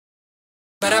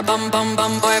Bada bum bum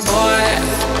bum boy boy.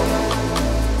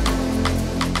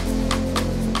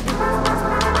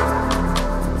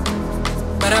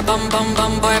 Bada bum bum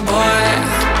bum boy boy.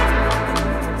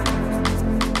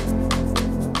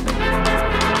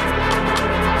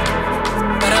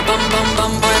 Bada bum bum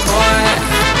bum boy boy.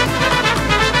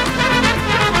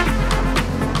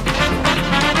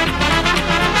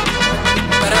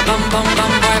 Bada bum bum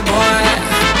bum boy boy.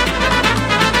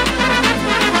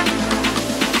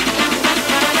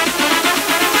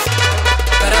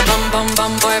 Bum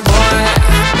bum boy boy.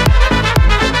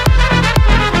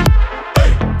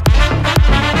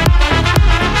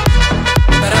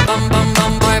 Bada bum bum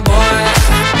bum boy boy.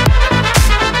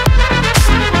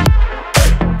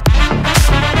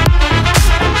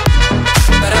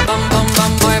 Bada bum bum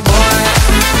bum boy boy.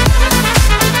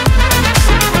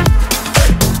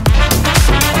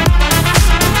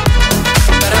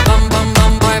 Bada bum bum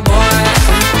bum boy boy.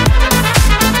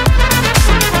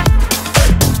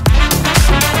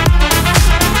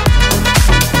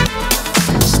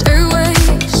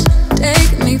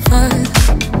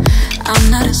 I'm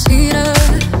not a cheater,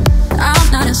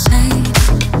 I'm not a saint.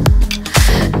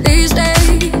 These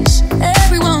days,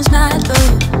 everyone's mad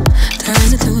love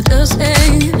turns into the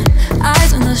same.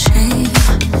 Eyes on the shame.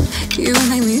 You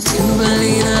made me to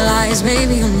believe the lies,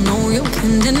 baby. You know you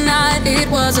can deny it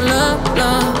was a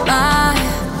lullaby.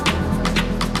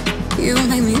 You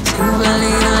made me to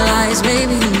believe the lies,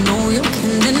 baby. You know you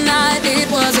can deny it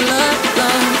was a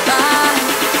lullaby.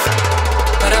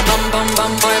 Bada bum bum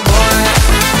bum boy boy.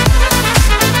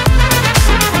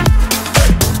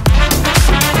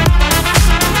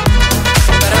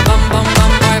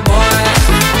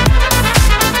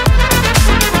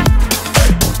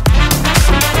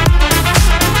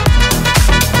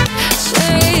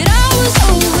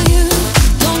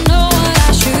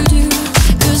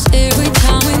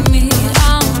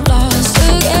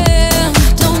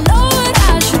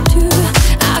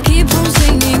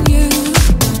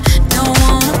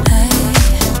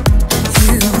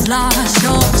 Lost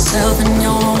yourself in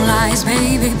your own lies,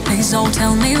 baby. Please don't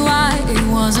tell me why it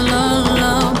was a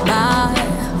lullaby.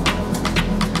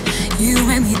 You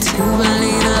made me to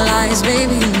believe the lies,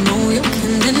 baby.